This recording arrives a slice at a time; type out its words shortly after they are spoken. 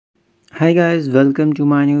Hi guys, welcome to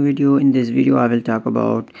my new video. In this video I will talk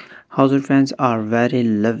about Hauser fans are very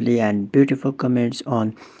lovely and beautiful comments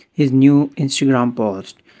on his new Instagram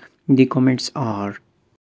post. The comments are: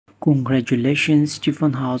 congratulations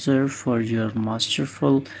Stjepan Hauser for your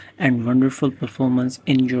masterful and wonderful performance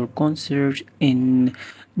in your concert in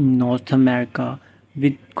North America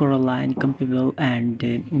with Caroline Campbell and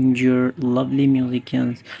your lovely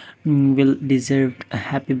musicians will deserve a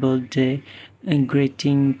happy birthday and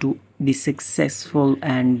greeting to the successful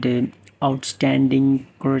and outstanding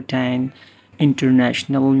Caroline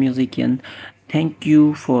international musician. Thank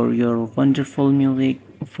you for your wonderful music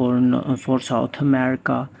for South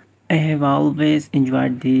America. I have always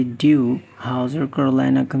enjoyed the duo Hauser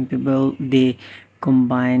Carolina Campbell. They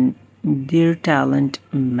combine their talent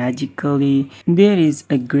magically. There is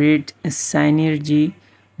a great synergy,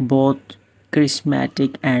 both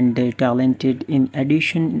charismatic and talented. In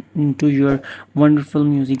addition to your wonderful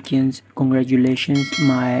musicians, congratulations,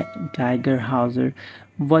 my Tiger Hauser.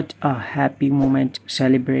 What a happy moment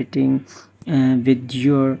celebrating with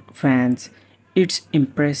your fans. It's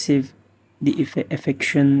impressive the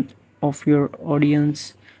affection of your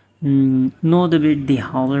audience. Know the bit the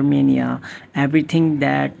Hausermania, everything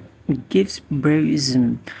that gives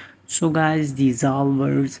bravism. So guys, these all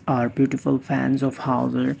words are beautiful fans of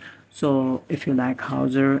Hauser. So if you like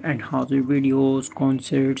Hauser and Hauser videos,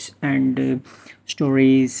 concerts and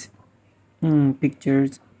stories,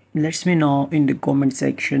 pictures, let me know in the comment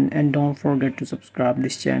section, and don't forget to subscribe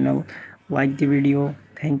this channel, like the video.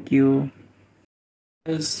 Thank you.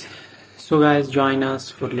 Yes. So guys, join us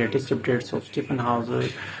for latest updates of Stjepan Hauser.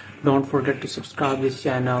 Don't forget to subscribe this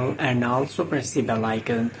channel and also press the bell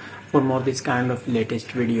icon for more this kind of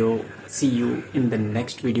latest video. See you in the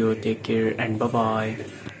next video. Take care and bye bye.